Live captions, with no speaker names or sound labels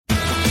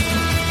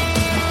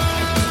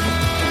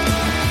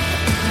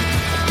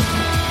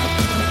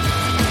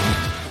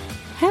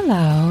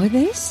Hello,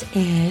 this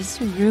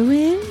is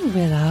Ruin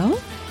Willow,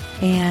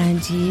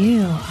 and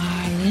you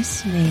are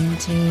listening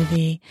to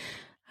the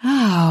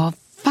Oh,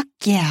 Fuck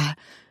Yeah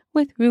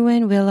with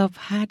Ruin Willow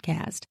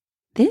podcast.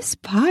 This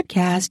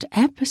podcast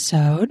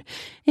episode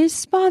is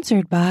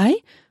sponsored by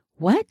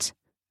Wet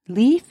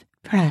Leaf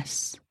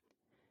Press.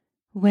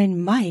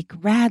 When Mike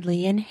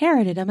Radley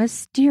inherited a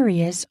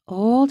mysterious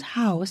old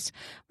house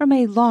from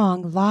a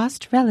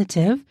long-lost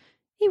relative,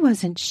 he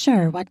wasn't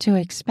sure what to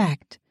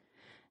expect.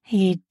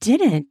 He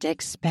didn't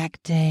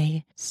expect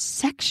a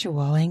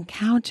sexual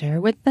encounter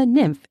with the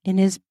nymph in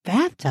his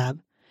bathtub.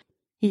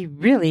 He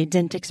really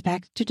didn't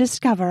expect to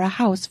discover a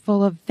house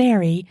full of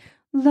very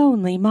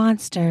lonely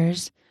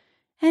monsters.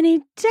 And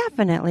he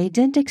definitely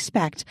didn't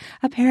expect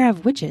a pair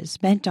of witches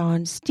bent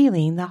on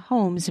stealing the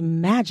home's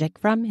magic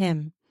from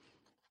him.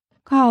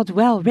 Called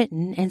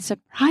well-written and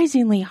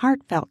surprisingly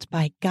heartfelt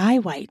by Guy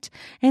White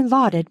and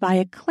lauded by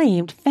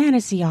acclaimed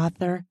fantasy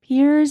author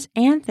Piers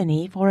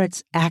Anthony for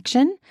its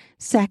action,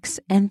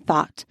 sex, and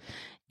thought.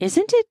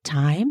 Isn't it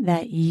time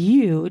that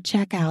you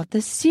check out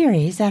the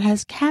series that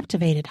has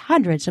captivated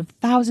hundreds of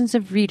thousands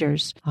of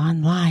readers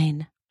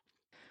online?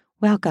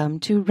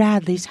 Welcome to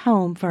Radley's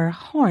Home for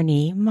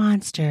Horny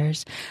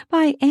Monsters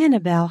by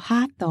Annabelle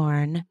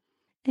Hawthorne.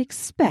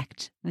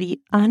 Expect the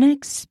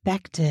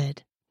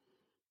unexpected.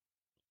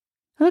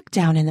 Look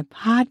down in the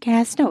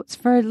podcast notes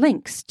for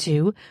links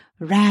to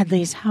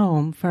Radley's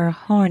Home for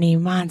Horny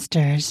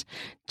Monsters.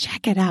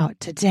 Check it out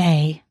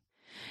today.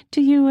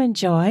 Do you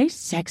enjoy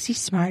sexy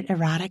smart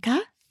erotica?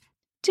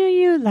 Do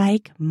you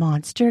like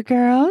monster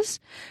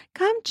girls?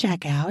 Come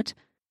check out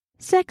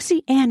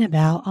Sexy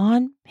Annabelle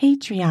on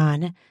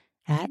Patreon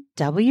at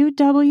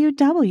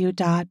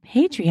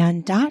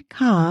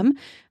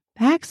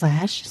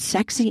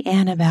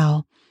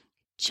www.patreon.com/sexyannabelle.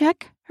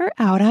 Check her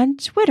out on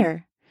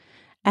Twitter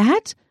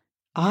at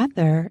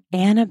Author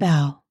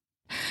Annabelle.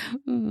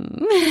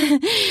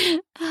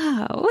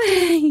 Oh,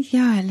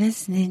 you're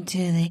listening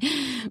to the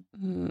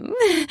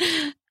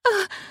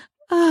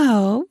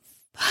Oh,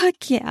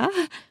 Fuck Yeah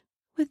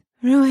with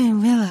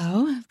Ruin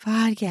Willow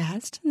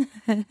podcast.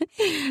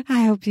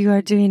 I hope you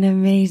are doing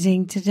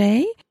amazing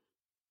today.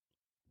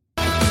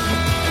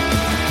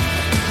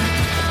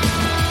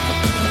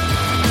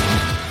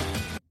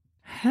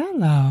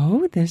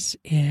 Hello, this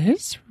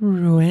is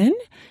Ruin.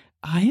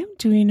 I am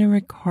doing a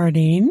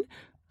recording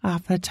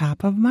off the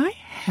top of my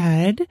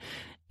head.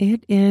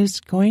 It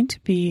is going to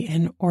be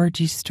an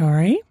orgy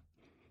story.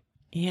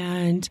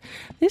 And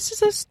this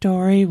is a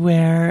story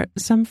where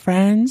some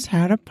friends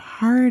had a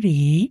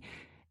party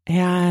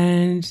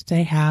and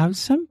they have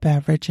some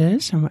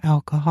beverages, some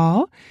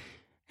alcohol,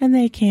 and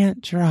they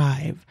can't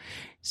drive.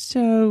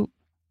 So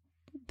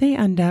they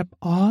end up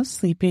all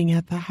sleeping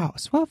at the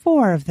house. Well,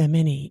 4 of them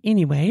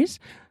anyways.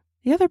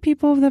 The other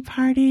people of the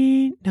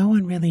party, no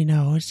one really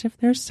knows if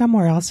they're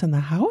somewhere else in the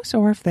house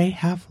or if they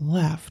have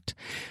left.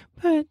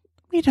 But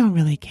we don't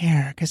really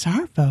care because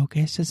our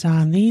focus is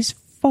on these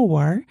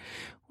 4.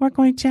 We're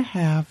going to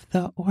have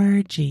the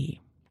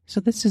orgy. So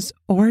this is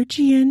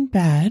orgy in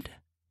bed,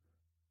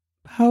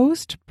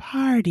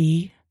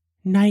 post-party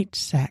night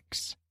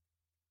sex.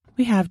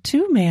 We have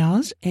 2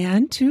 males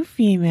and 2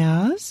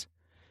 females.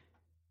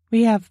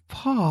 We have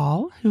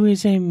Paul, who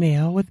is a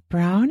male with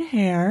brown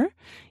hair.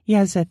 He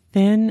has a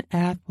thin,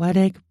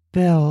 athletic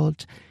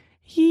build.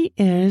 He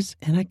is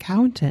an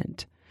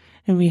accountant.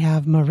 And we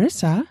have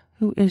Marissa,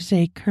 who is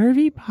a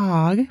curvy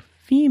pog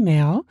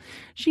female.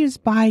 She is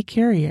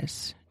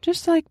bi-curious,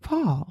 just like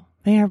Paul.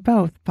 They are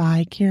both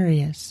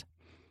bi-curious.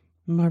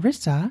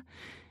 Marissa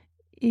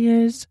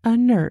is a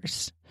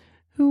nurse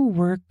who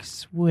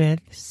works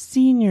with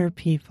senior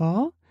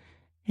people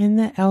in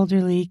the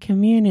elderly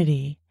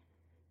community.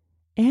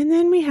 And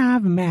then we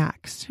have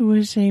Max, who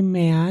is a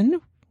man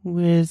who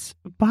is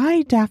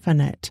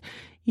bi-definite.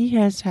 He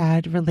has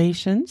had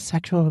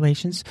sexual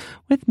relations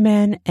with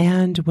men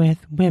and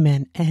with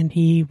women, and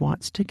he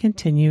wants to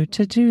continue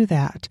to do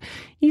that.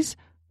 He's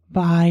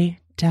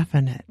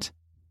bi-definite.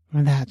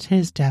 Well, that's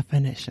his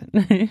definition.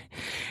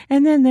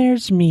 And then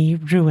there's me,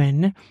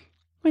 Ruin,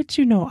 which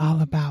you know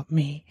all about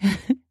me.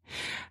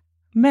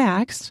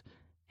 Max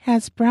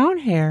has brown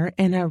hair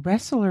and a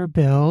wrestler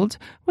build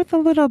with a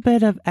little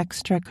bit of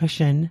extra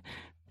cushion,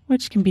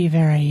 which can be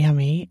very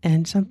yummy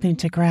and something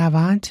to grab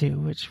onto,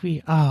 which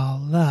we all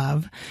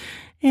love.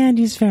 And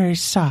he's very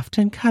soft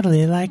and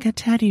cuddly like a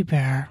teddy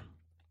bear.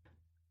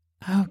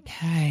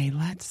 Okay,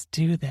 let's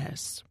do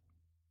this.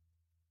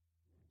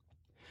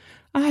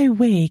 I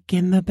wake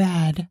in the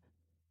bed,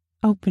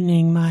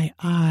 opening my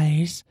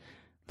eyes.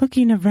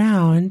 Looking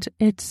around,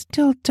 it's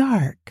still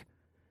dark.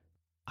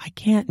 I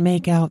can't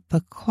make out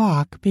the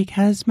clock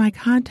because my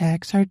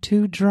contacts are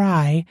too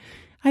dry.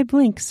 I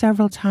blink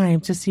several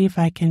times to see if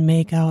I can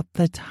make out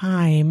the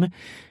time.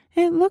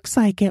 It looks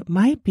like it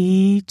might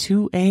be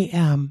 2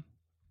 a.m.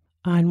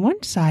 On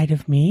one side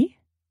of me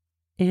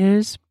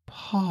is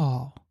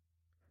Paul,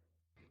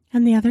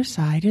 and the other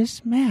side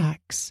is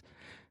Max.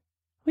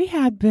 We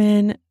had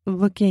been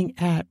looking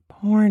at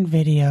porn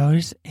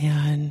videos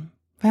and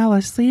fell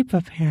asleep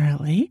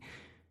apparently.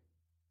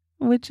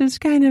 which is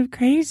kind of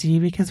crazy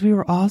because we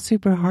were all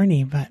super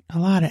horny, but a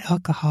lot of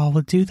alcohol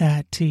will do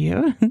that to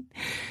you.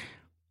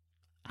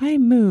 I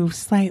move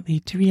slightly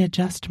to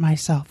readjust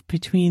myself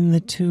between the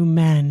two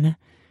men.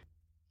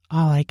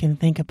 All I can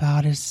think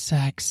about is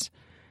sex.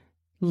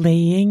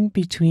 Laying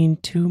between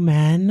two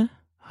men?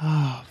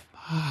 Oh,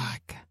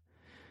 fuck.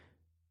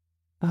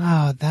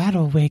 Oh,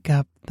 that'll wake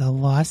up the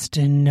lust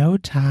in no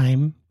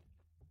time.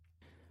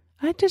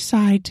 I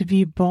decide to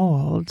be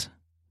bold,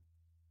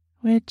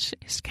 which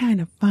is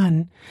kind of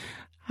fun.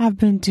 I've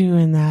been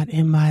doing that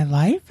in my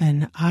life,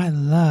 and I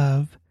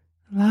love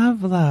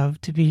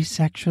to be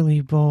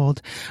sexually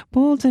bold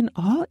in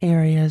all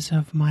areas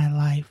of my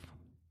life.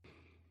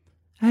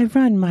 I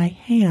run my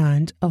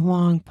hand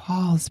along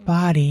Paul's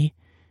body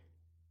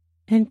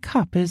and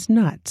cup his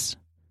nuts.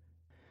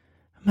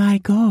 My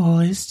goal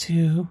is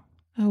to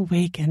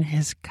awaken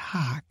his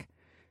cock.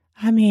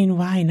 I mean,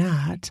 why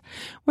not?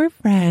 We're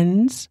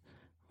friends.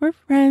 We're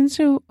friends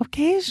who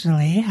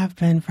occasionally have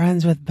been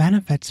friends with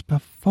benefits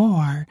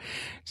before,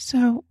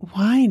 so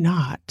why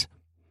not?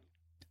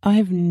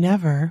 I've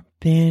never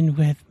been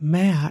with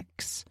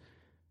Max,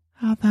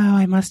 although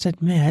I must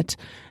admit,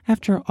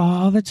 after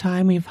all the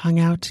time we've hung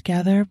out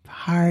together,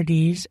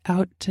 parties,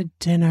 out to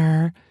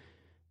dinner,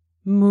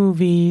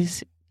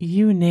 movies,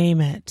 you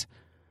name it,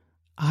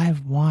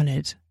 I've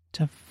wanted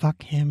to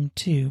fuck him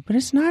too. But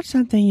it's not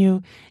something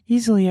you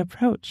easily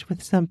approach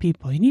with some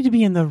people. You need to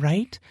be in the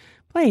right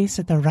place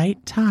at the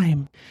right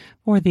time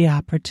for the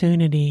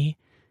opportunity.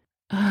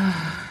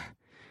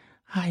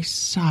 I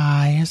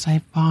sigh as I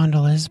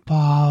fondle his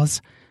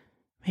balls.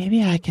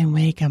 Maybe I can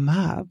wake him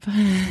up.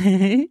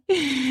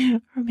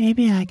 Or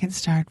maybe I can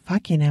start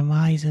fucking him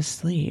while he's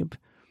asleep.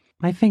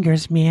 My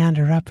fingers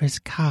meander up his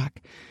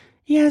cock.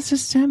 He has a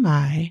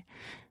semi.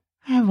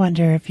 I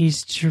wonder if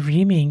he's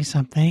dreaming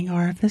something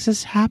or if this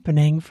is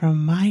happening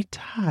from my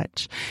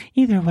touch.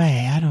 Either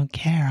way, I don't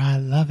care. I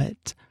love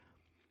it.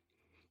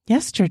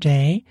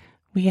 Yesterday,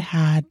 we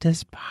had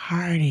this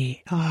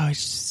party. Oh,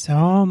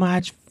 so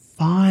much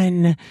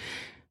fun.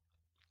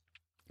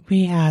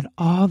 We had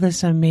all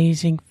this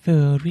amazing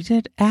food. We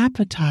did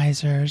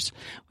appetizers.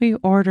 We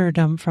ordered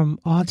them from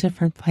all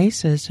different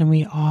places and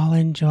we all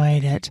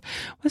enjoyed it.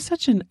 It was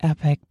such an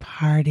epic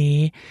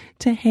party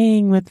to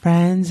hang with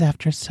friends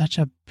after such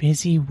a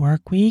busy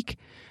work week.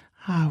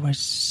 I was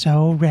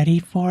so ready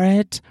for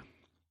it.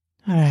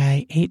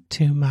 I ate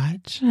too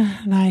much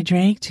and I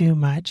drank too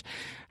much.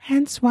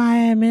 Hence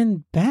why I'm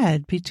in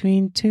bed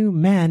between two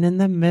men in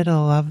the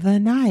middle of the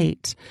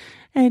night.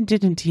 I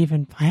didn't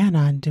even plan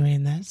on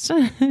doing this.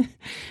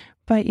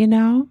 But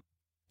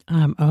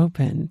I'm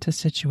open to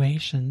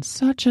situations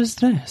such as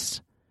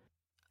this.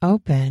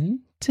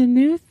 Open to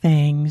new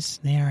things.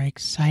 They are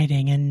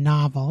exciting and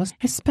novel,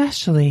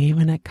 especially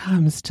when it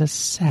comes to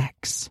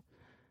sex.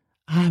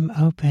 I'm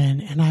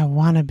open and I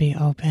want to be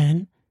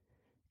open.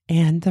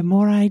 And the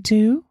more I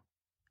do,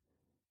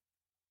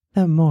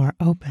 the more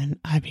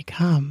open I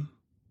become.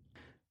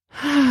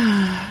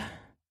 I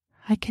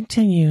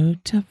continue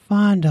to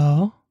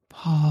fondle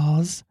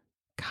Paul's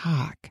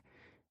cock,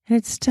 and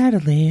it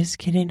steadily is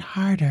getting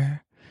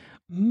harder.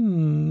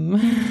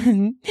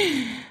 I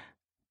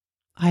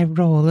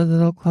roll a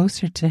little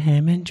closer to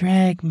him and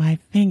drag my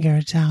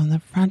finger down the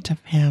front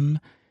of him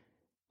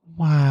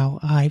while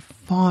I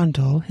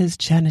fondle his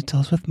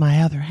genitals with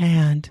my other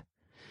hand.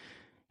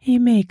 He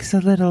makes a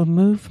little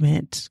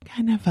movement,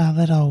 kind of a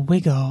little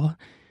wiggle,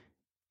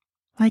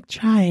 like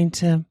trying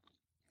to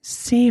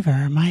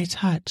savor my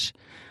touch.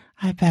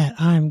 I bet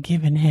I'm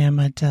giving him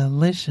a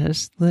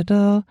delicious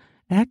little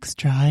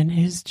extra in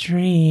his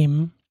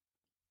dream.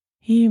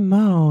 He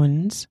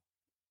moans,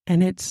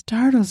 and it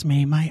startles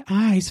me. My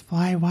eyes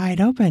fly wide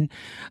open.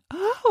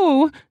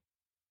 Oh!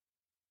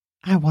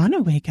 I want to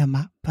wake him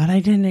up, but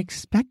I didn't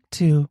expect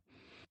to.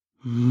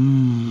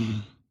 Is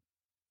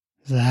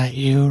that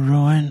you,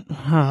 Ruin?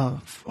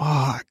 Oh,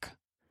 fuck.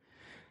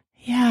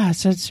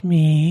 Yes, it's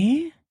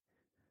me.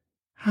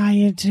 How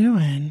you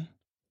doing?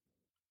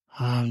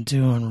 I'm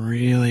doing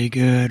really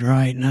good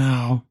right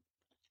now.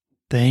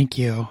 Thank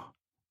you.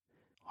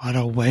 What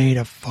a way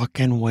to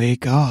fucking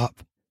wake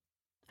up.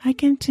 I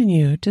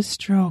continue to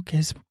stroke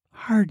his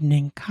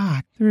hardening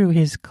cock through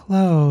his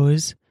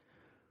clothes.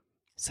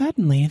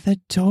 Suddenly,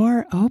 the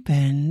door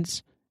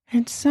opens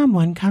and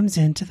someone comes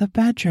into the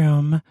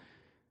bedroom.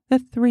 The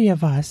three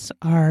of us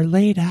are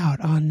laid out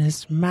on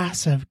this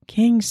massive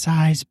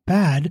king-size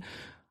bed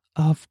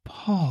of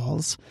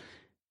Paul's.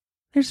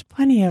 There's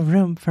plenty of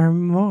room for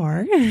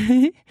more.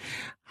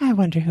 I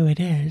wonder who it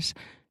is.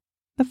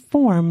 The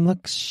form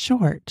looks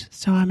short,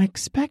 so I'm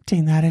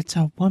expecting that it's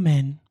a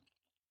woman.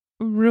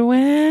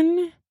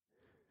 Ruin?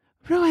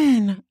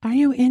 Ruin, are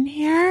you in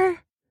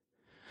here?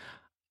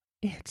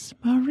 It's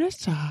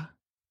Marissa.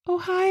 Oh,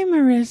 hi,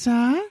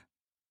 Marissa.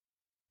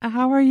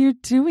 How are you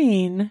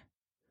doing?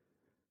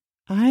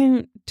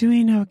 I'm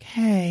doing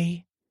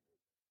okay.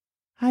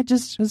 I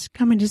just was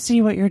coming to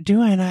see what you're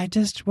doing. I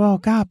just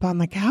woke up on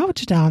the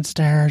couch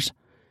downstairs.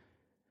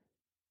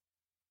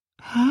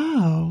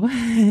 Oh.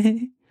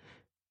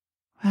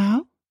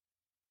 Well,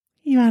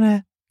 you want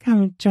to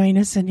Come join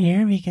us in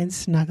here. We can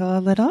snuggle a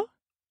little.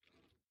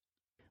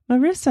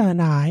 Marissa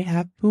and I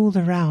have fooled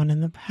around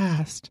in the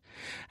past.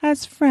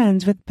 As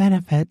friends with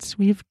benefits,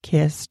 we've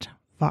kissed,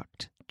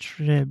 fucked,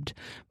 tribbed,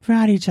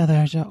 brought each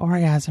other to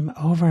orgasm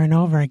over and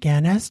over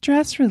again as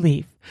stress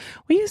relief.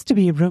 We used to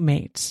be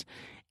roommates,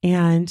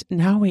 and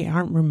now we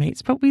aren't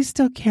roommates, but we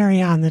still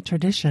carry on the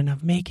tradition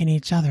of making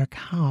each other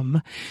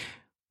come.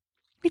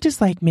 We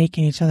just like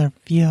making each other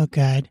feel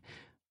good.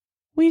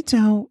 We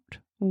don't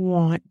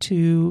want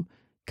to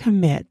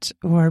commit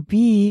or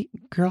be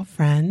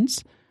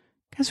girlfriends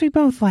because we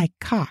both like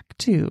cock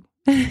too.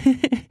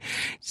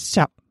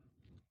 So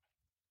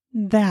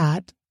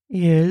that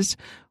is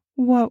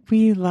what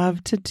we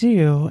love to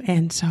do.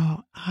 And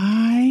so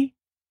I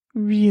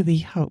really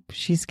hope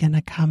she's going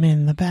to come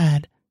in the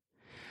bed.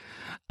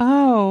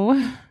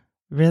 Oh,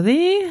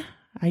 really?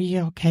 Are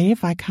you okay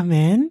if I come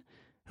in?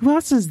 Who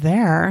else is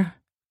there?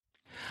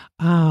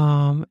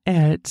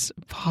 It's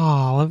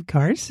Paul, of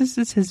course. This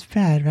is his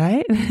bed,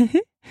 right?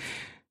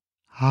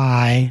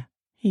 Hi,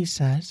 he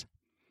says.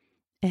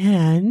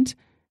 And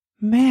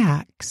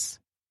Max.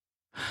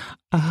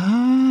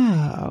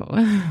 Oh,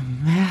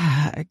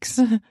 Max.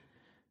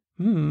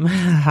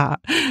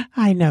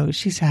 I know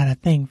she's had a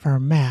thing for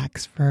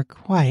Max for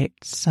quite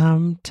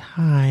some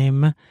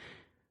time.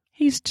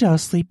 He's still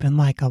sleeping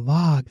like a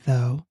log,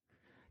 though.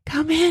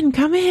 Come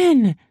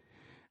in,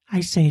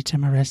 I say to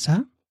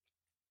Marissa.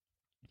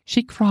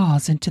 She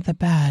crawls into the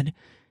bed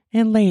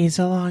and lays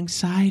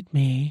alongside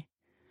me.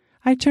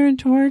 I turn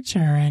towards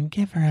her and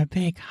give her a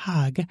big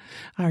hug,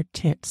 our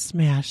tits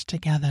smashed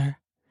together.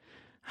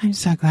 I'm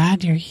so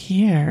glad you're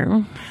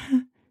here.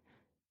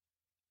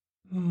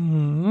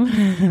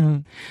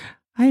 I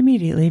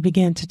immediately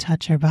begin to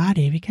touch her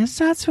body because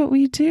that's what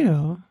we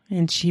do,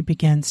 and she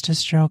begins to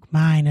stroke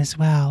mine as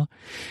well.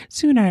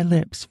 Soon our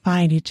lips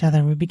find each other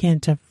and we begin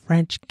to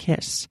French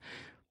kiss.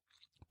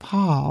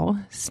 Paul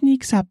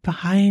sneaks up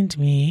behind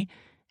me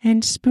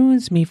and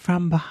spoons me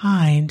from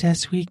behind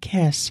as we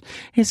kiss.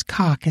 His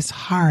cock is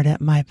hard at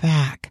my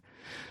back.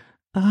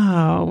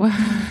 Oh,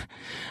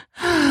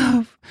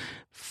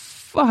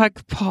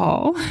 fuck,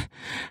 Paul.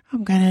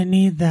 I'm gonna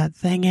need that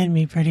thing in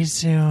me pretty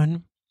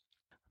soon.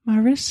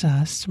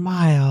 Marissa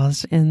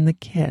smiles in the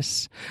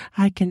kiss.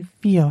 I can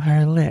feel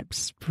her lips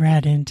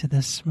spread into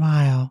the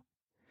smile.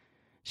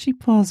 She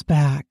pulls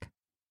back.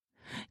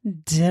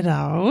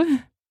 Ditto.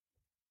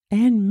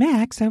 And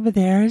Max over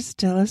there is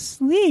still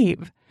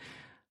asleep.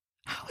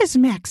 How is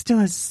Max still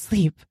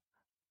asleep?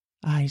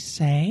 I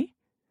say.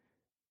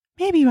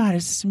 Maybe you ought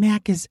to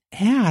smack his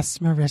ass,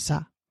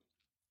 Marissa.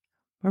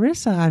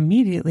 Marissa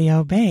immediately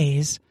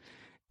obeys,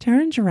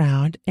 turns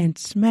around and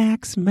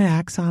smacks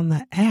Max on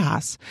the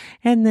ass,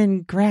 and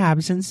then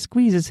grabs and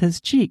squeezes his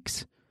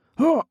cheeks.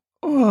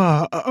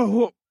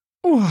 Marissa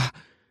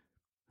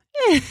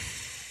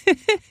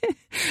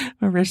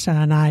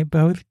and I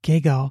both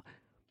giggle.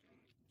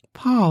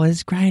 Paul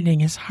is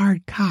grinding his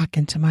hard cock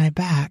into my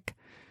back.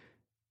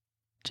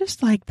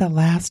 Just like the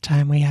last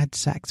time we had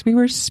sex, we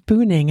were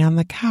spooning on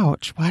the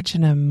couch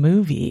watching a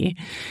movie,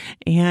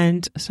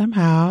 and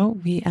somehow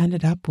we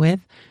ended up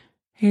with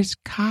his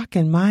cock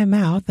in my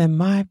mouth and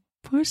my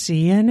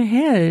pussy in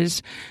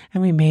his,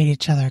 and we made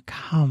each other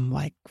come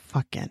like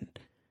fucking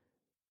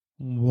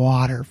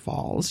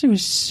waterfalls. It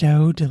was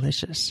so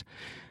delicious.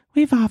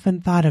 We've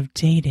often thought of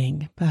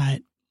dating,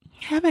 but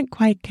haven't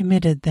quite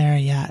committed there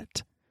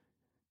yet.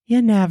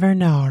 You never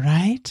know,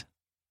 right?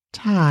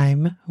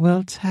 Time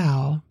will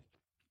tell.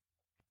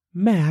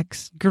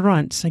 Max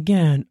grunts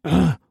again.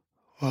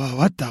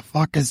 What the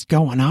fuck is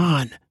going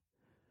on?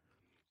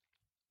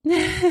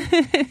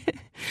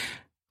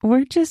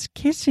 We're just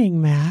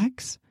kissing,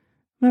 Max.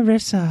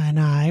 Marissa and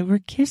I were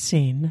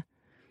kissing.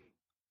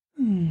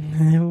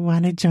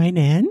 Want to join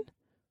in?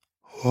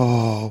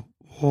 Oh,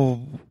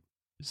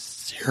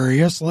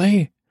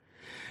 seriously?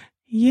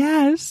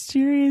 Yes,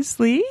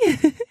 seriously.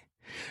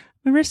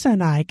 Marissa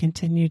and I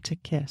continue to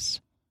kiss.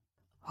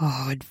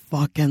 Oh, I'd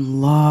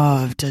fucking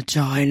love to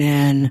join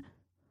in.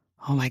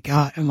 Oh my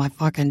God, am I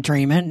fucking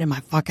dreaming? Am I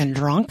fucking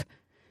drunk?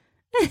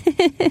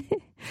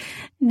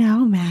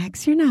 No,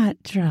 Max, you're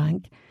not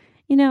drunk.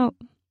 You know,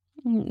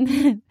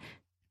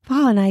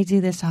 Paul and I do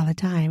this all the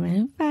time. And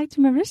in fact,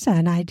 Marissa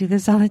and I do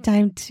this all the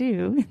time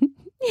too.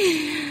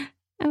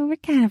 We're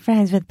kind of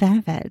friends with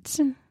benefits.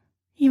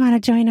 You want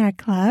to join our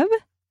club?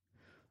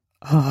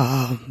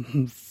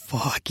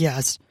 Fuck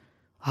yes.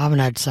 I haven't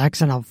had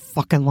sex in a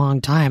fucking long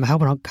time. I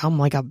hope I don't come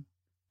like a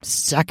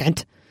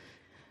second.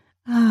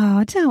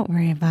 Oh, don't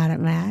worry about it,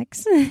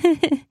 Max.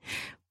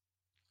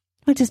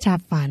 We'll just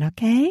have fun,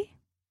 okay?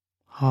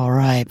 All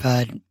right,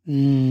 but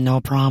no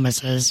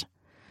promises.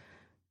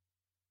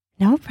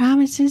 No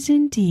promises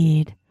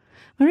indeed.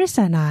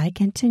 Marissa and I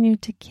continue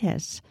to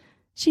kiss.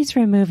 She's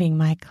removing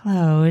my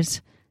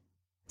clothes,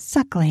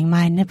 suckling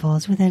my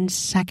nipples within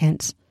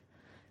seconds.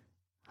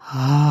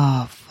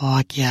 Oh,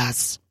 fuck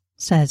yes,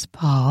 says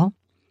Paul.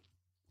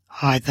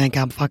 I think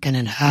I'm fucking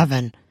in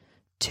heaven.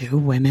 2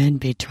 women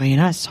between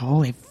us?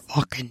 Holy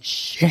fucking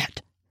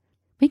shit.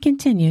 We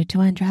continue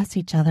to undress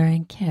each other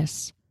and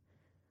kiss.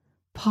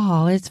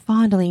 Paul is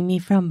fondling me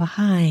from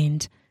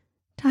behind,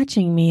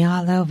 touching me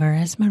all over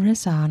as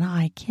Marissa and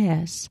I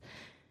kiss.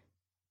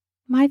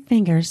 My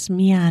fingers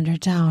meander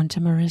down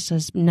to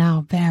Marissa's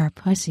now bare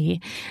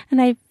pussy,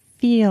 and I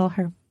feel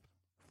her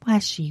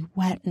fleshy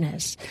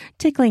wetness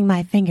tickling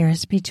my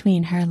fingers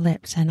between her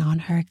lips and on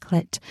her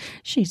clit.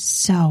 She's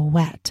so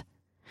wet.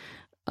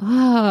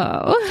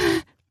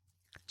 Oh,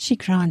 she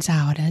groans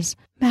out as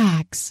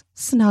Max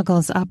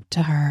snuggles up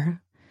to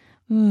her.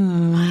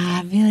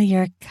 I feel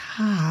your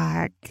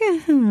cock,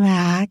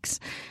 Max.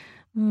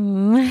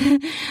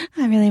 I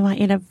really want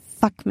you to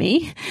fuck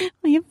me.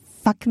 Will you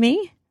fuck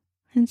me?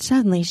 And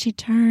suddenly she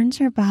turns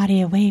her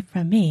body away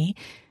from me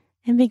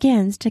and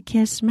begins to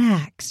kiss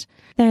Max.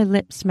 Their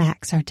lip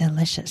smacks are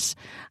delicious.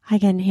 I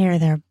can hear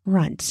their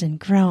grunts and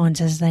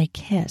groans as they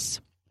kiss.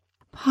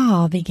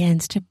 Paul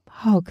begins to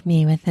poke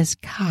me with his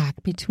cock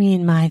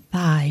between my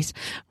thighs,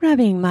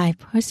 rubbing my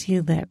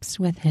pussy lips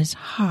with his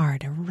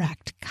hard,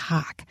 erect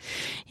cock.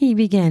 He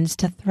begins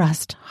to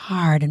thrust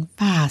hard and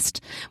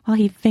fast while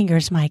he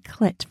fingers my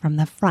clit from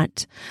the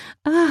front.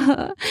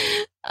 Oh.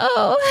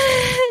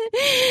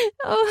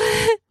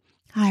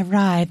 I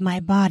writhe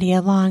my body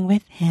along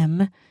with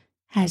him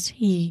as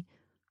he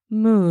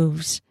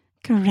moves,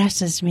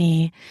 caresses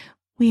me.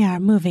 We are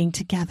moving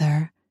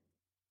together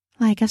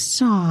like a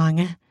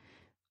song.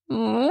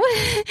 Oh,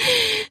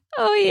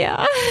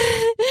 yeah.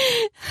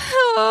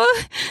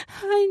 Oh,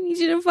 I need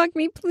you to fuck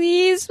me,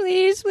 please,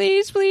 please,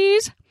 please,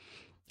 please.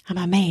 I'm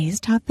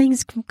amazed how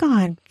things have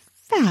gone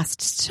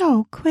fast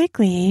so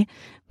quickly,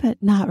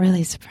 but not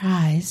really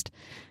surprised.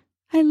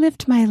 I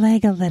lift my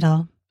leg a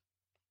little,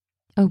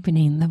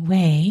 opening the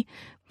way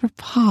for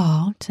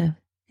Paul to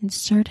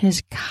insert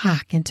his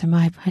cock into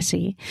my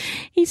pussy.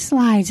 He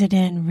slides it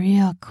in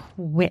real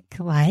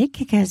quick-like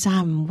because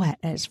I'm wet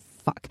as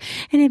fuck,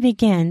 and it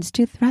begins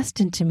to thrust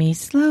into me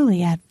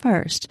slowly at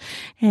first,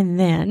 and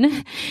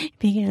then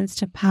begins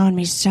to pound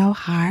me so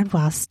hard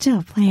while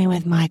still playing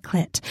with my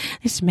clit.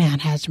 This man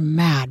has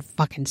mad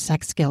fucking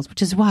sex skills,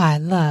 which is why I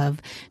love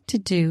to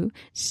do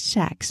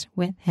sex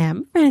with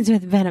him. Friends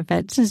with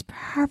Benefits is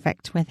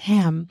perfect with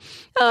him.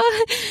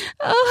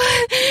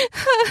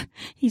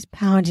 He's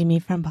pounding me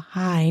from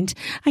behind.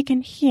 I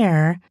can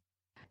hear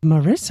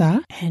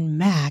Marissa and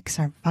Max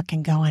are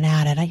fucking going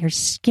at it. I hear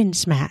skin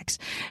smacks.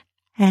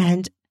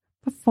 And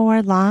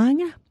before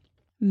long,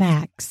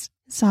 Max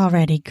is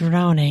already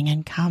groaning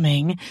and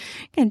coming.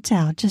 Can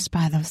tell just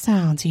by the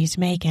sounds he's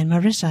making.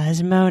 Marissa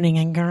is moaning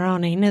and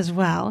groaning as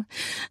well.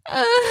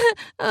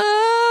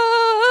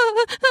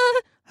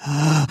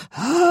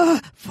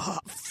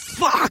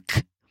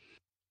 Fuck!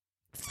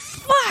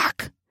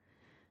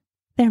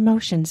 Their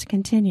motions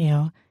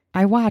continue.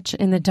 I watch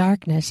in the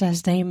darkness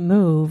as they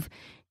move,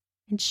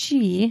 and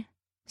she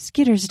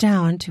skitters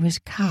down to his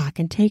cock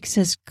and takes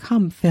his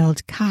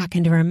cum-filled cock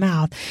into her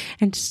mouth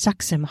and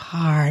sucks him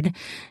hard.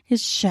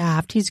 His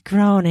shaft, he's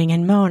groaning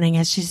and moaning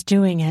as she's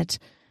doing it.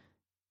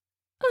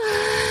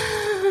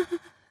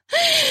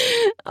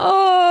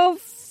 Oh,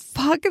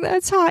 fuck,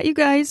 that's hot, you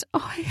guys.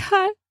 Oh, my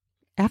God.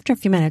 After a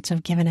few minutes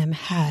of giving him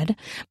head,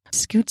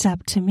 scoots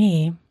up to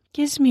me,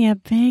 gives me a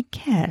big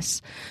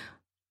kiss.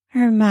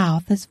 Her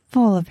mouth is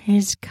full of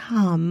his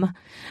cum.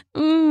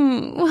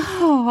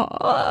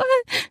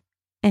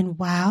 And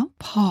while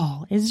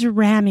Paul is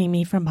ramming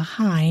me from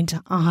behind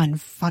on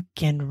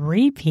fucking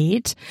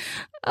repeat,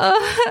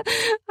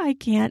 I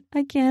can't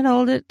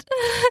hold it.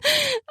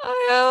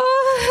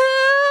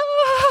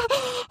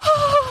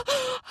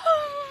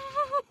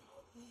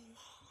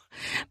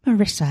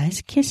 Marissa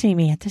is kissing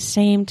me at the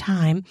same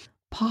time.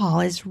 Paul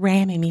is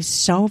ramming me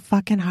so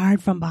fucking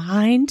hard from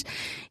behind,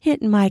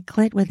 hitting my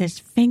clit with his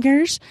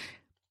fingers.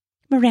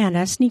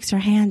 Miranda sneaks her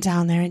hand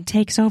down there and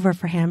takes over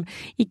for him.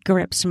 He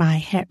grips my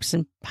hips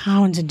and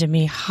pounds into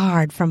me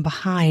hard from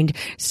behind,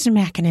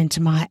 smacking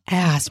into my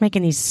ass,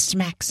 making these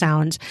smack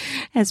sounds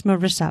as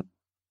Marissa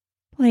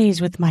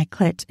plays with my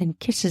clit and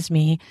kisses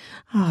me.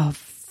 Oh,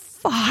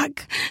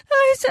 fuck.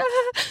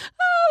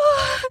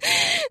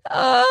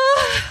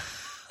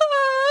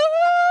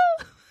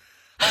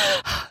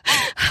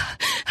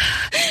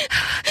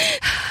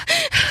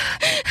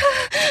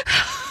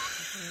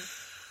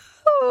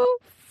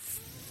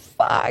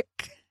 Fuck.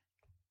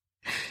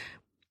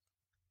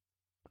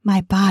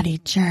 My body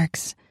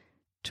jerks,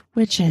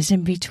 twitches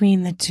in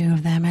between the two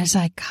of them as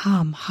I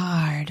come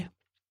hard.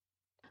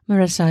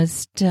 Marissa is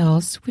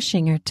still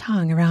swishing her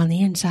tongue around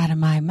the inside of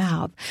my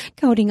mouth,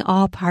 coating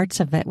all parts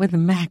of it with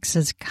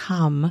Max's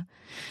cum.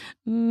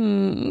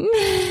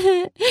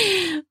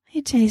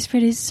 It tastes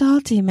pretty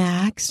salty,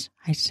 Max,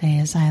 I say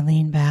as I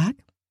lean back.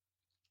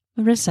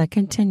 Marissa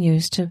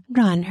continues to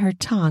run her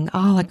tongue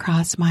all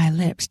across my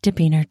lips,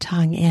 dipping her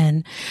tongue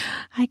in.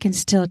 I can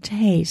still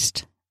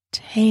taste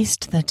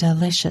the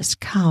delicious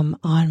cum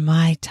on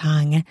my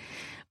tongue.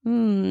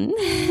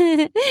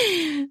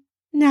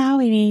 Now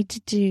we need to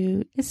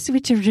do a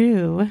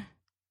switcheroo,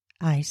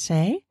 I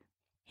say.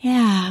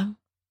 Yeah,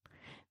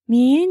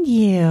 me and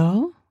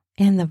you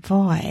and the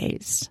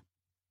boys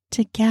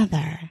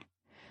together,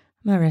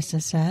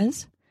 Marissa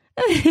says.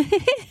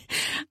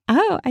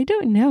 Oh, I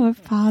don't know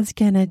if Paul's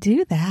gonna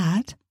do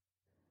that.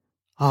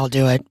 I'll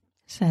do it,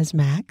 says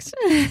Max.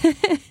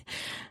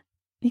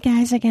 You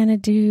guys are gonna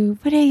do,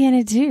 what are you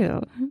gonna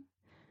do?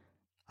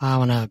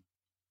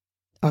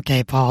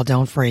 Okay, Paul,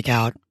 don't freak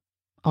out.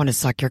 I want to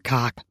suck your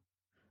cock.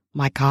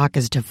 My cock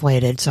is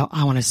deflated, so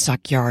I want to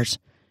suck yours.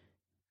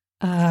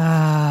 Oh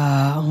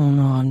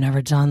no, I've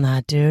never done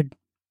that, dude.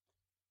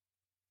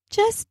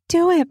 Just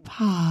do it,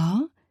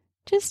 Paul.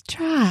 Just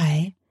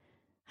try.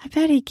 I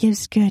bet he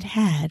gives good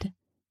head.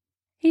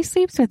 He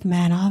sleeps with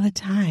men all the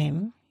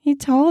time. He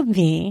told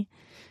me.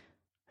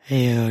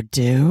 You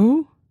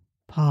do?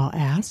 Paul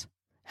asked.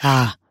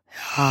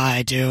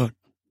 I do.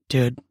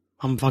 Dude,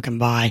 I'm fucking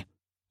bi.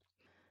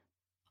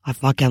 I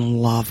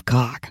fucking love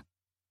cock.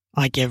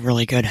 I give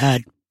really good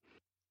head.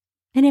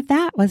 And if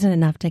that wasn't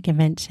enough to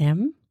convince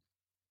him,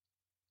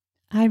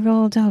 I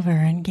rolled over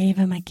and gave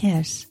him a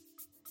kiss.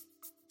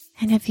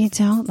 And if you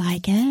don't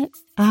like it,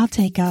 I'll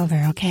take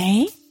over,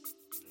 okay?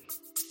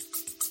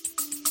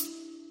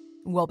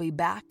 We'll be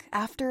back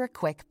after a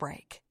quick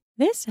break.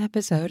 This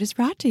episode is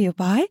brought to you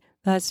by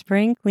the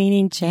Spring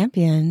Cleaning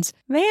Champions,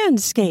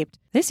 Manscaped.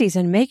 This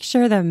season, make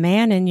sure the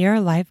man in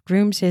your life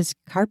grooms his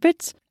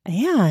carpets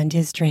and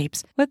his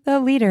drapes with the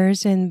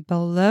leaders in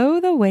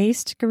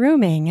below-the-waist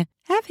grooming.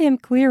 Have him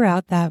clear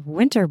out that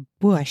winter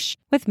bush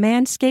with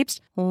Manscaped's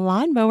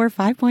Lawnmower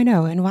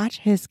 5.0 and watch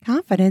his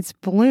confidence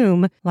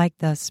bloom like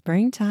the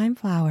springtime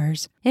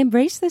flowers.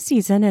 Embrace the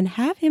season and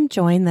have him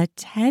join the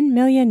 10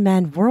 million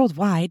men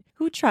worldwide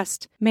who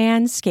trust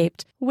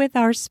Manscaped with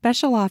our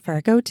special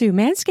offer. Go to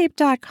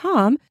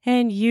manscaped.com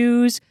and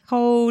use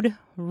code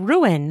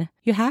RUIN.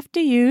 You have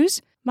to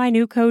use my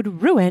new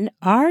code RUAN,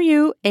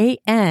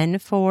 RUAN,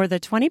 for the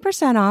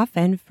 20% off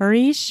and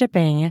free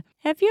shipping.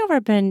 Have you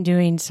ever been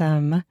doing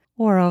some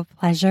oral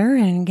pleasure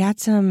and got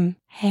some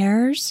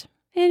hairs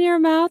in your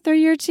mouth or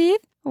your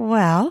teeth?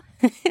 Well,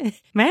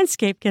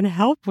 Manscaped can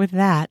help with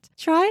that.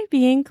 Try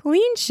being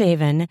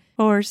clean-shaven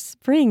or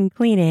spring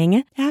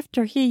cleaning.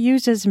 After he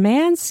uses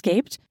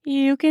Manscaped,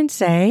 you can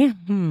say,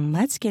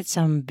 let's get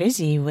some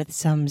busy with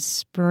some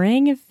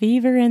spring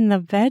fever in the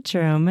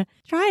bedroom.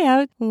 Try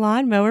out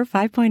Lawnmower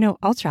 5.0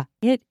 Ultra.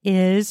 It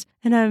is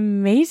an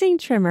amazing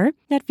trimmer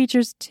that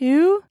features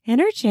 2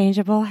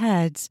 interchangeable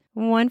heads,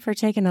 one for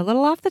taking a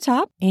little off the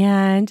top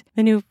and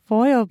the new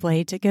foil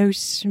blade to go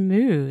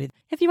smooth.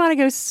 If you want to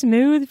go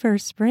smooth for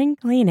spring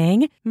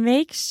cleaning,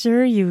 make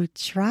sure you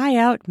try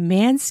out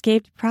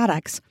Manscaped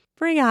products.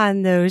 Bring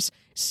on those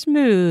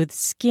smooth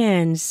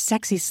skin,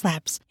 sexy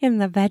slaps in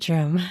the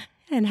bedroom.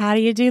 And how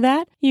do you do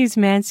that? Use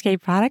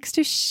Manscaped products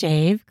to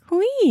shave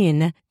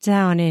clean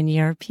down in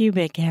your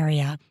pubic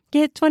area.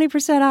 Get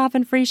 20% off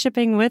and free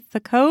shipping with the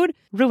code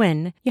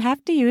RUIN. You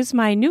have to use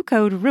my new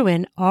code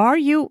RUIN,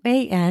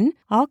 RUAN,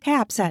 all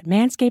caps at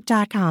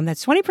manscaped.com.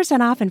 That's 20%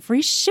 off and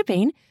free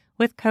shipping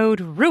with code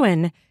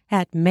RUIN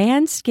at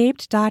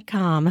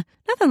manscaped.com.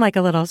 Nothing like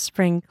a little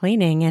spring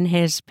cleaning in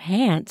his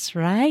pants,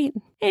 right?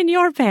 In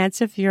your pants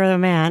if you're the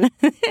man.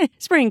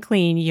 Spring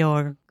clean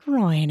your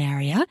groin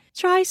area.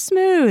 Try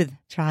smooth.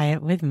 Try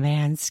it with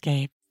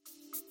Manscaped.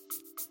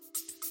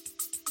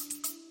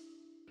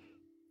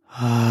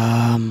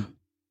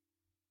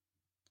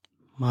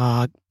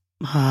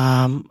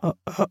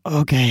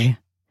 Okay.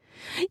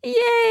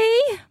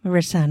 Yay!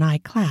 Marissa and I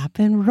clap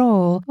and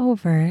roll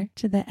over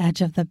to the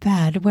edge of the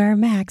bed where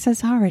Max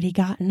has already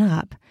gotten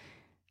up.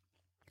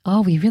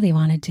 All we really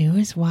want to do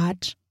is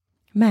watch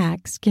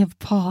Max give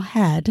Paul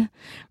head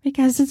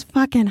because it's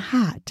fucking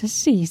hot to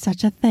see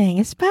such a thing,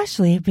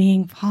 especially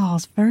being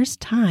Paul's first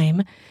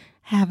time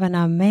having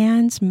a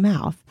man's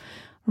mouth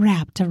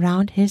wrapped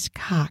around his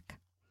cock.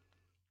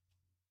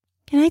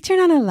 Can I turn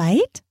on a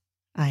light?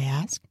 I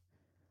ask.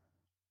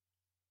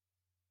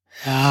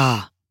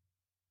 Yeah,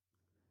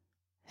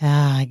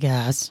 I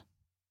guess.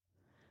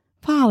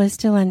 Paul is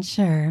still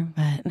unsure,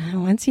 but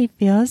once he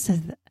feels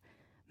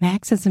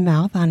Max's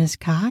mouth on his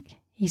cock,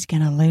 he's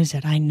going to lose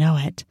it. I know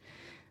it.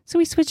 So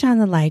we switch on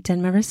the light,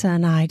 and Marissa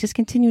and I just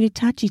continue to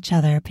touch each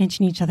other,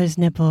 pinching each other's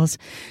nipples,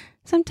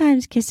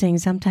 sometimes kissing,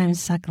 sometimes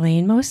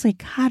suckling, mostly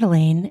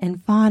cuddling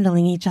and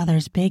fondling each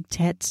other's big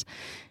tits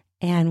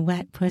and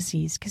wet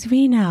pussies, because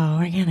we know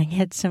we're going to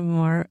get some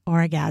more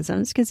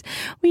orgasms, because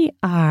we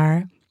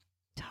are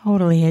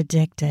totally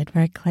addicted.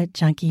 We're clit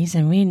junkies,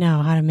 and we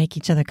know how to make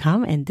each other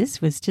come, and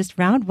this was just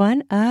round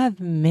 1 of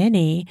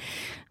many.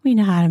 We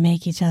know how to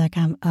make each other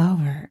come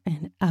over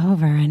and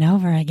over and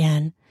over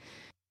again.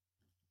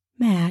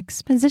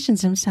 Max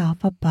positions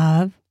himself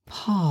above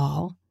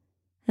Paul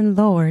and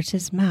lowers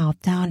his mouth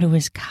down to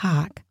his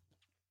cock.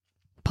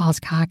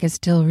 Paul's cock is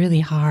still really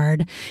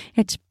hard.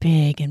 It's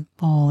big and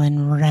full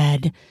and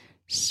red,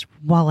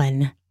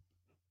 swollen.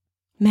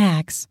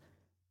 Max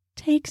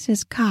takes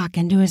his cock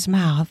into his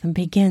mouth and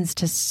begins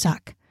to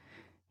suck.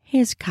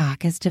 His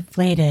cock is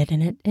deflated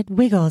and it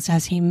wiggles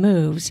as he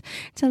moves.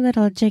 It's a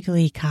little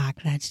jiggly cock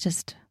that's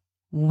just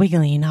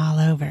wiggling all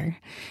over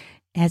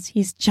as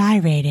he's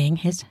gyrating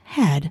his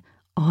head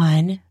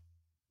on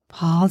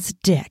Paul's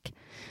dick.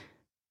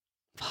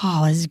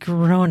 Paul is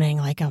groaning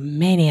like a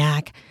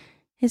maniac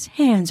His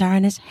hands are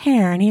in his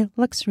hair and he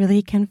looks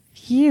really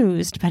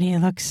confused, but he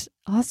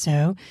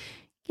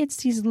gets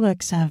these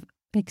looks of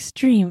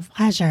extreme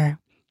pleasure.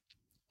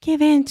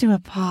 Give in to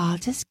it, Paul.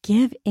 Just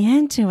give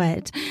in to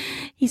it.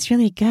 He's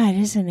really good,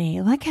 isn't he?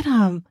 Look at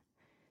him.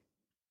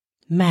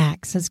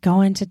 Max is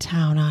going to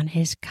town on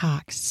his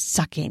cock,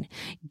 sucking,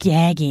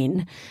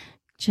 gagging,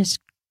 just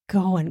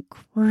going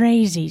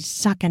crazy,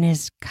 sucking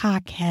his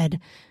cock head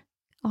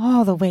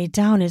all the way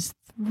down his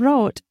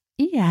throat.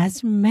 He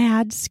has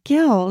mad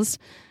skills.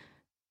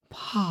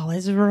 Paul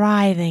is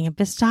writhing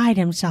beside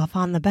himself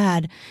on the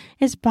bed.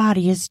 His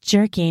body is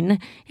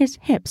jerking. His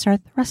hips are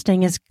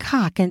thrusting his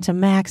cock into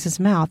Max's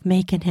mouth,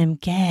 making him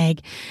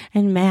gag.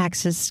 And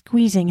Max is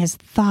squeezing his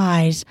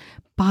thighs,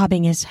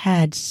 bobbing his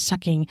head,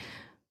 sucking,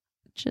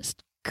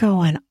 just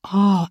going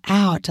all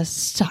out to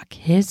suck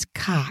his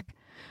cock.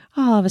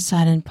 All of a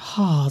sudden,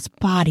 Paul's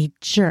body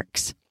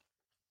jerks,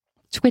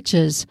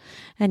 twitches,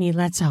 and he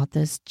lets out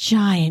this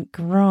giant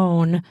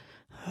groan.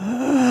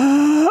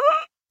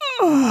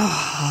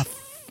 Oh,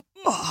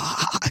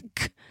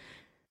 fuck.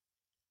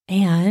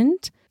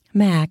 And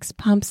Max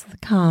pumps the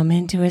cum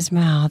into his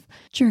mouth,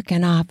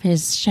 jerking off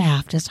his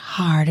shaft as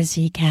hard as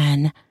he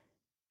can.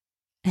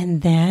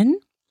 And then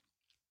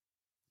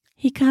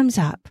he comes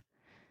up,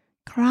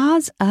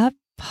 crawls up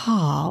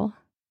Paul.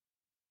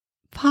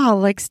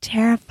 Paul looks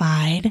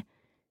terrified.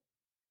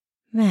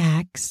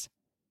 Max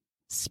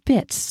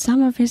spits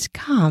some of his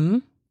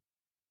cum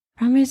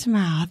from his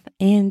mouth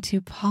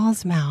into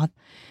Paul's mouth,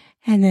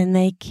 and then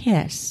they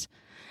kiss.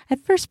 At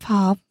first,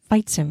 Paul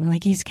fights him,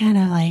 like he's kind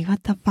of like,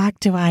 what the fuck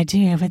do I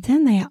do? But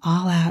then they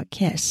all out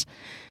kiss,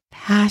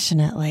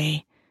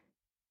 passionately.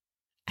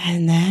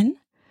 And then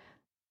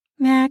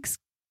Max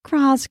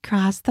crawls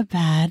across the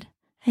bed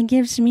and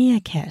gives me a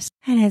kiss,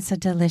 and it's a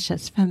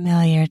delicious,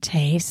 familiar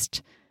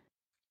taste.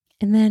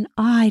 And then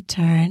I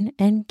turn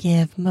and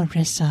give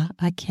Marissa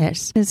a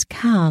kiss. His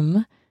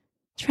cum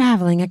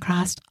traveling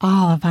across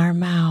all of our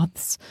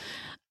mouths.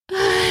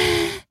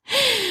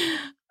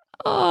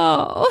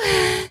 Oh,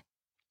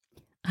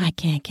 I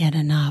can't get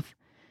enough.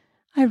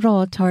 I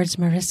roll towards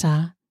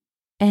Marissa,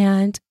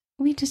 and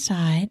we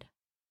decide,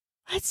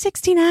 that's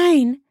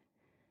 69.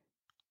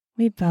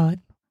 We both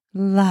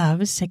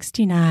love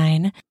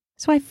 69.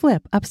 So I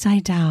flip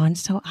upside down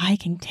so I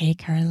can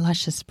take her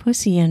luscious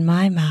pussy in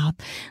my mouth,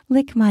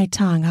 lick my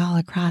tongue all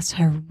across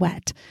her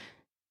wet,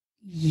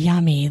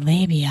 yummy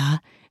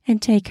labia,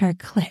 and take her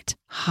clit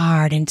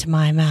hard into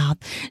my mouth.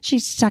 She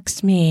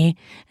sucks me,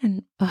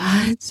 and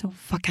it's so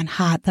fucking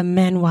hot, the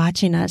men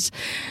watching us.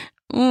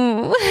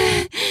 I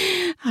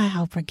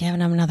hope we're giving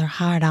him another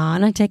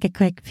hard-on. I take a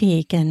quick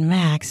peek, and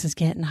Max is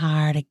getting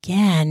hard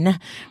again.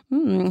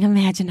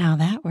 Imagine how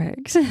that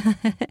works.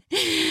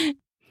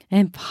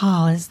 And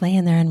Paul is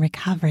laying there in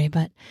recovery,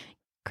 but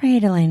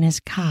cradling his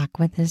cock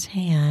with his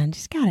hand.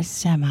 He's got a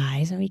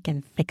semi, so we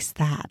can fix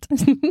that.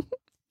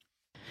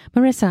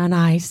 Marissa and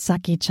I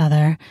suck each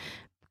other,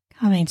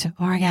 coming to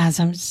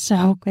orgasm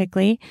so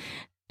quickly.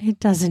 It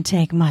doesn't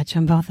take much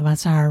when both of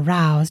us are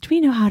aroused.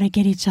 We know how to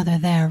get each other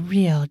there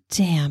real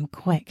damn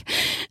quick.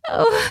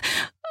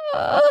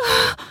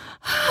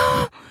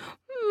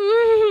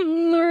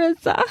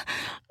 Marissa.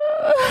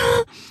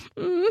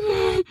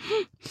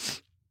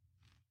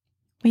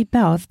 We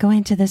both go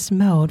into this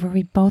mode where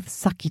we both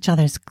suck each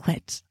other's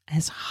clits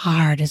as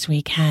hard as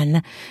we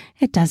can.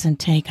 It doesn't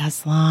take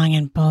us long,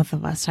 and both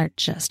of us are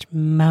just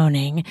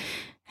moaning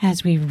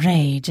as we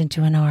rage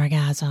into an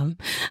orgasm.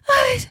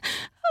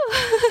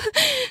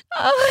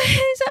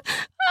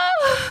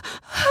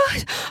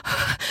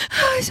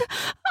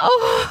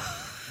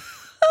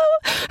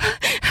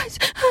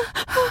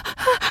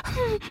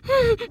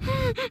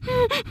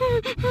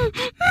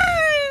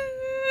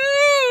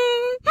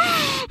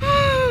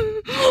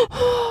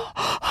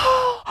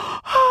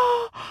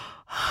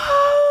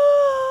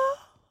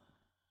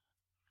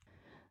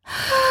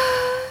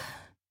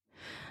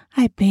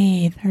 I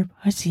bathe her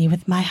pussy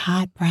with my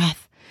hot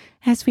breath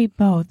as we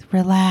both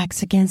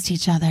relax against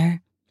each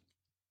other.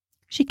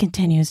 She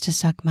continues to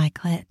suck my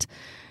clit,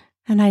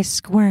 and I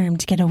squirm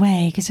to get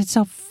away because it's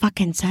so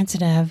fucking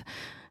sensitive.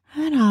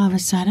 And all of a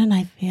sudden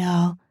I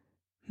feel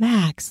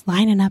Max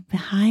lining up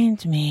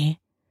behind me.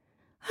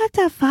 What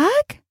the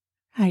fuck?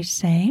 I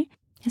say,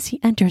 as he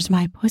enters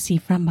my pussy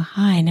from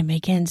behind and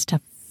begins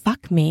to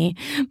fuck me.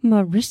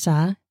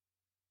 Marissa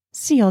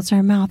seals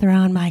her mouth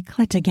around my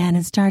clit again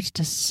and starts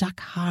to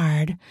suck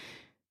hard.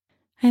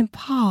 And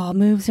Paul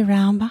moves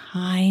around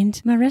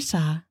behind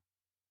Marissa.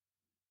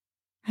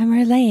 And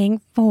we're laying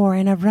 4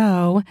 in a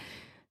row,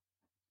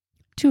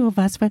 2 of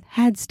us with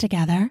heads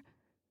together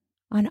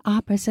on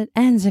opposite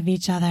ends of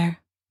each other.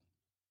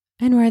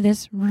 And we're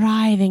this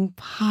writhing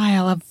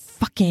pile of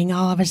fucking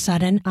all of a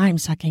sudden. I'm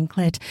sucking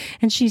clit,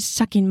 and she's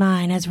sucking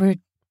mine as we're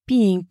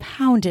being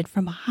pounded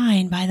from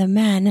behind by the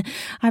men.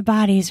 Our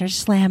bodies are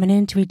slamming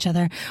into each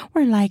other.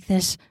 We're like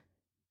this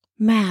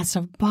mass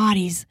of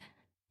bodies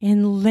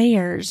in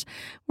layers.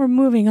 We're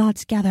moving all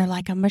together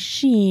like a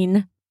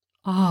machine,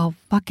 all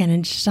fucking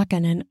and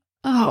sucking, and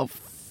oh,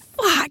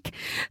 fuck.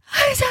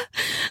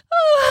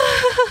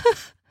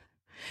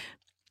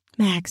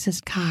 Max's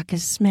cock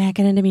is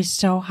smacking into me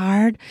so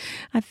hard.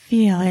 I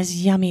feel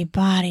his yummy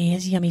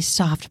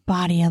soft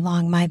body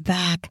along my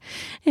back.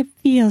 It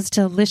feels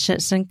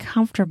delicious and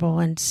comfortable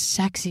and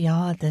sexy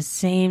all at the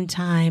same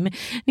time.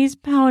 And he's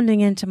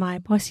pounding into my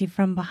pussy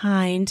from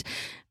behind,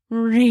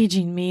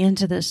 raging me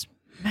into this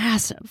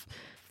massive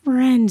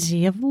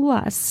frenzy of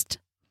lust.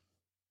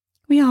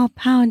 We all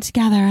pound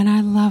together in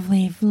our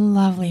lovely,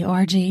 lovely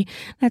orgy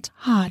that's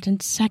hot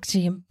and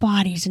sexy and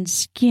bodies and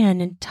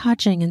skin and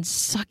touching and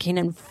sucking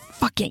and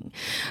fucking.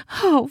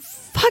 Oh,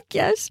 fuck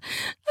yes.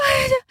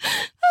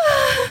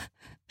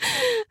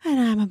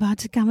 And I'm about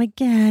to come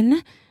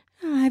again.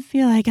 I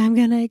feel like I'm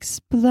going to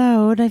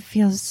explode. I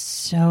feel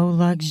so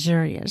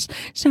luxurious,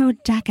 so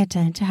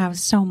decadent to have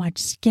so much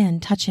skin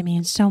touching me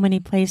in so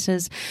many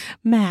places.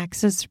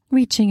 Max is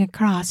reaching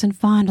across and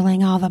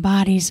fondling all the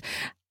bodies.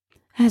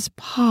 As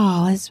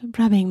Paul is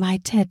rubbing my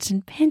tits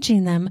and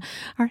pinching them,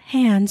 our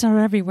hands are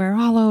everywhere,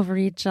 all over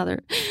each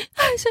other.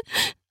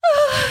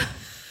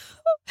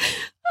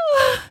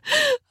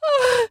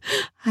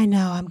 I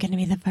know I'm going to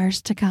be the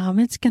first to come.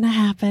 It's going to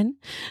happen.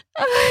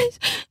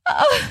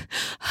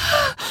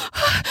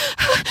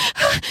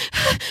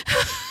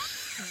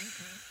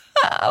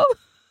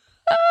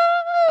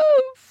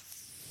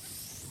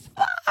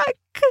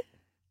 Fuck.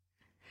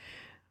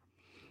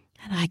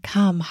 And I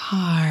come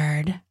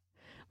hard.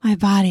 My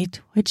body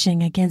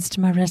twitching against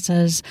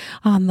Marissa's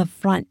on the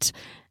front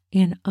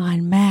and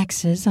on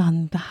Max's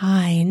on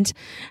behind.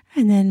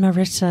 And then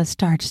Marissa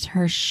starts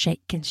her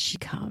shake and she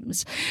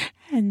comes.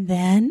 And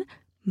then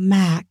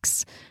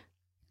Max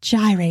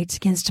gyrates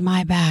against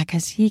my back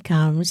as he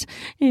comes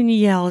and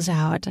yells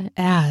out,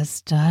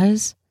 as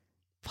does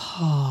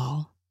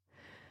Paul.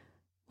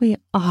 We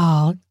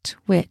all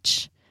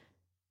twitch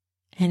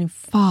and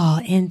fall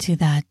into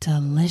that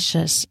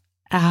delicious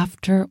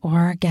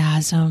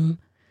after-orgasm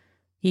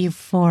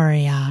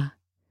euphoria,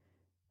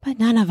 but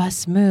none of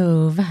us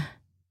move.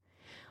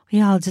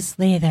 We all just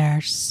lay there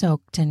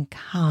soaked in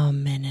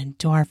cum and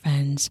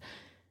endorphins,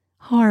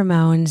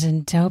 hormones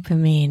and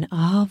dopamine,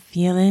 all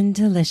feeling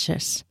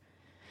delicious.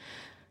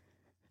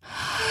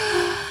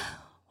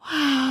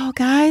 Wow,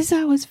 guys,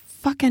 that was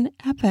fucking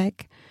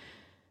epic.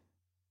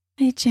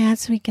 Any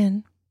chance we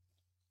can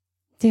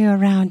do a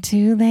round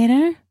 2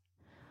 later?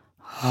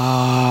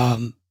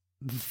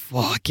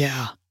 Fuck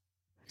yeah,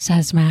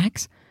 says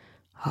Max.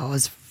 That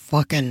was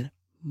fucking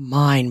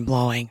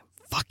mind-blowing.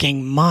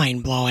 Fucking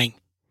mind-blowing.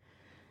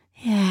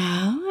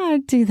 Yeah,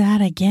 I'd do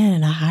that again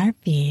in a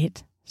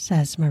heartbeat,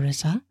 says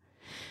Marissa.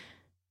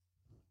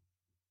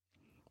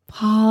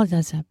 Paul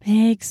does a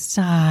big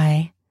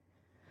sigh.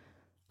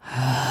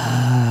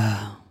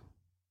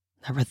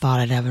 Never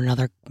thought I'd have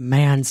another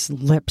man's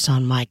lips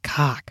on my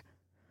cock.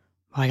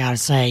 I gotta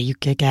say, you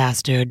kick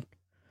ass, dude.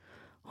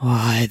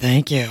 Why,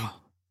 thank you.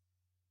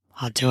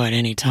 I'll do it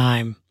any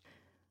time.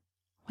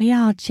 We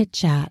all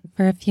chit-chat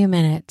for a few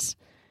minutes,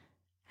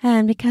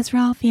 and because we're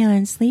all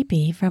feeling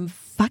sleepy from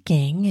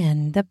fucking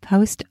and the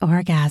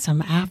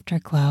post-orgasm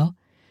afterglow,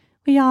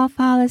 we all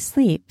fall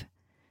asleep,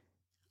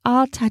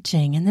 all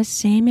touching in the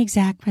same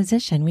exact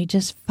position we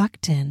just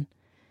fucked in,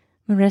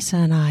 Marissa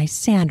and I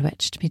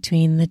sandwiched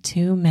between the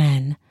two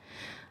men.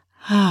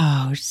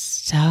 Oh,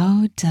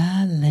 so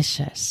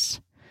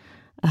delicious.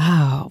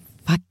 Oh,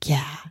 fuck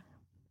yeah.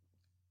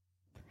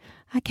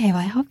 Okay, well,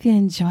 I hope you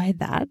enjoyed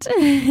that.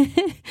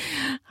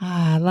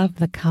 I love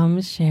the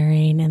cum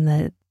sharing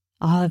and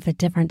all of the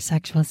different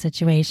sexual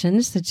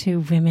situations, the two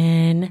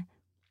women,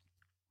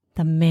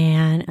 the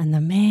man,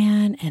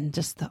 and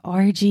just the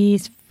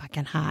orgies.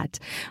 Fucking hot.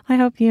 I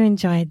hope you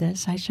enjoyed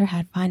this. I sure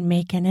had fun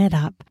making it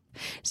up.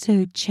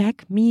 So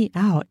check me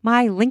out.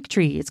 My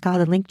Linktree, it's called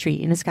a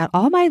Linktree, and it's got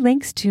all my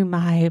links to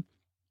my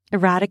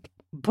erotic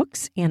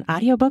books and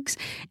audiobooks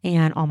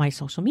and all my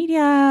social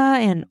media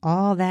and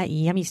all that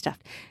yummy stuff.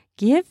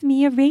 Give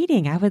me a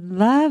rating. I would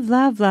love,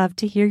 love, love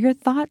to hear your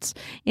thoughts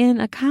in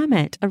a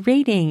comment, a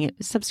rating.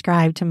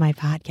 Subscribe to my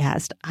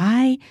podcast.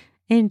 I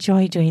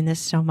enjoy doing this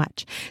so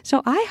much.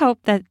 So I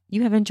hope that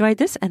you have enjoyed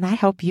this, and I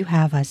hope you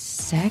have a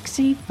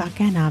sexy,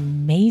 fucking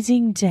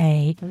amazing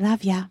day.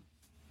 Love ya.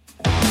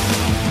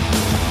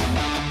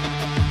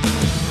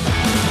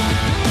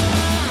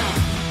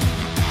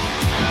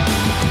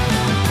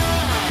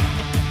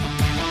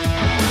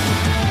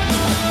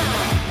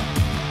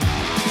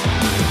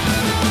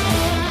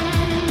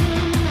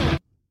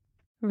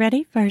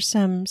 Ready for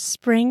some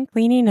spring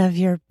cleaning of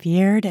your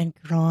beard and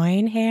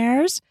groin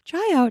hairs?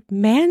 Try out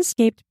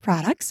Manscaped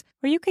products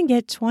where you can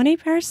get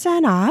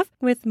 20% off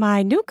with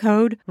my new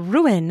code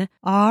RUAN,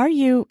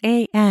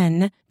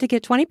 RUAN, to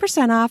get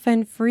 20% off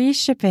and free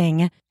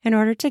shipping. In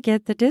order to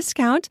get the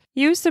discount,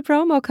 use the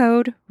promo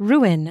code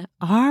RUAN,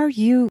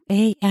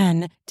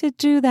 RUAN, to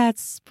do that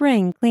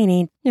spring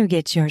cleaning to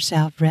get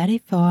yourself ready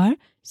for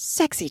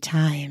sexy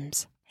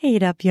times.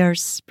 Heat up your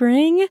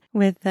spring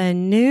with a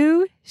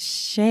new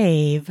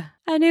shave,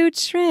 a new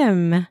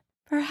trim.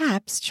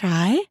 Perhaps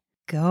try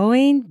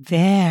going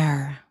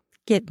bare.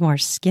 Get more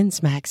skin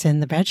smacks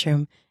in the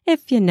bedroom,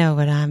 if you know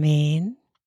what I mean.